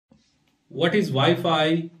What is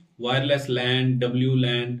Wi-Fi, wireless LAN,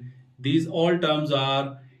 WLAN? These all terms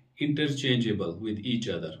are interchangeable with each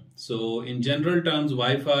other. So in general terms,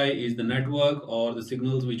 Wi-Fi is the network or the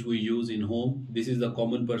signals which we use in home. This is the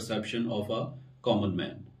common perception of a common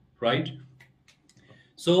man, right?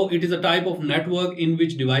 So it is a type of network in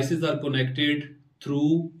which devices are connected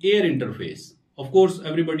through air interface. Of course,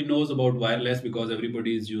 everybody knows about wireless because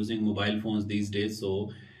everybody is using mobile phones these days.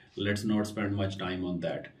 So let's not spend much time on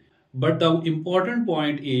that. But the important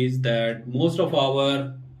point is that most of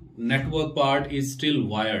our network part is still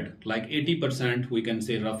wired. Like 80% we can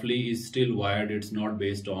say roughly is still wired. It's not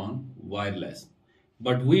based on wireless.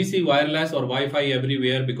 But we see wireless or Wi-Fi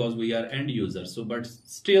everywhere because we are end users. So but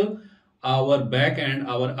still our back end,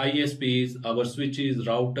 our ISPs, our switches,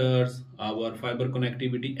 routers, our fiber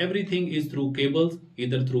connectivity, everything is through cables,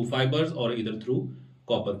 either through fibers or either through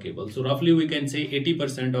copper cables. So roughly we can say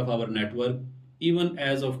 80% of our network, even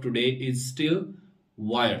as of today, is still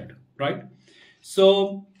wired, right?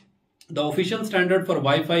 So the official standard for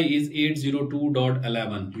Wi-Fi is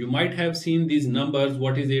 802.11. You might have seen these numbers.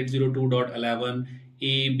 What is 802.11?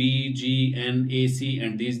 A, B, G, N, AC,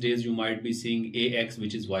 and these days you might be seeing AX,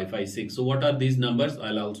 which is Wi-Fi 6. So what are these numbers?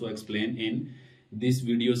 I'll also explain in this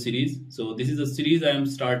video series. So this is a series I am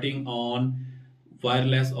starting on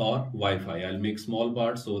wireless or Wi-Fi. I'll make small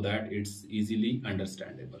parts so that it's easily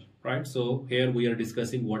understandable, right? So here we are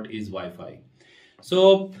discussing what is Wi-Fi.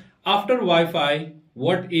 So after Wi-Fi,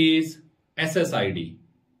 what is SSID?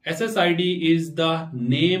 SSID is the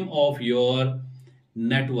name of your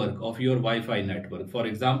network, of your Wi-Fi network. For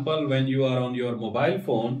example, when you are on your mobile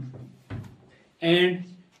phone and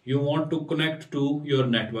you want to connect to your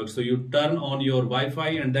network, so you turn on your Wi-Fi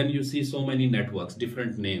and then you see so many networks,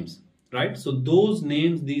 different names, right? So those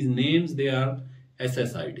names, these names, they are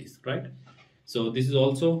SSIDs, right? So this is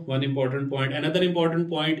also one important point. Another important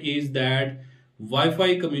point is that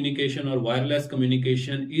Wi-Fi communication or wireless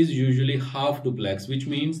communication is usually half duplex, which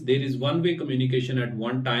means there is one-way communication at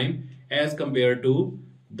one time as compared to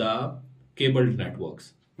the cabled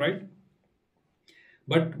networks, right?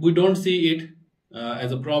 But we don't see it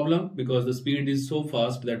as a problem because the speed is so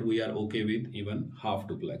fast that we are okay with even half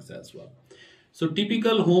duplex as well. So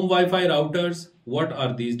typical home Wi-Fi routers, what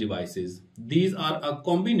are these devices? These are a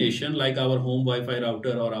combination like our home Wi-Fi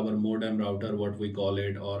router or our modem router, what we call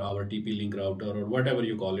it, or our TP-Link router or whatever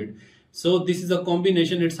you call it. So this is a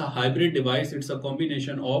combination, it's a hybrid device. It's a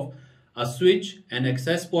combination of a switch, an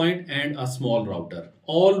access point and a small router,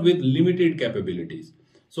 all with limited capabilities.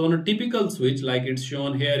 So on a typical switch, like it's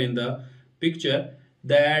shown here in the picture,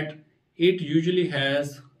 that it usually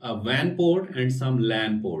has a WAN port and some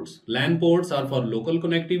LAN ports. LAN ports are for local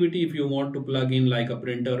connectivity if you want to plug in like a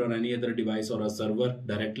printer or any other device or a server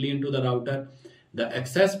directly into the router. The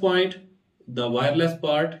access point, the wireless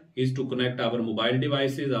part, is to connect our mobile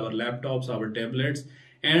devices, our laptops, our tablets,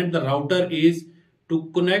 and the router is to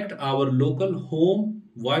connect our local home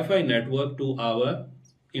Wi-Fi network to our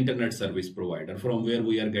internet service provider from where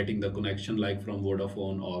we are getting the connection, like from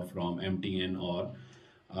Vodafone or from MTN or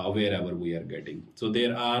wherever we are getting. So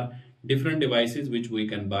there are different devices which we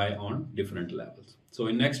can buy on different levels. So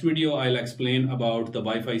in next video, I'll explain about the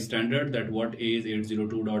Wi-Fi standard, that what is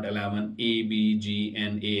 802.11, A, B, G,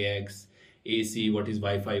 N, AX, AC, what is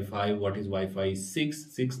Wi-Fi 5, what is Wi-Fi 6,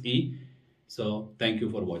 6E. So thank you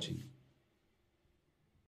for watching.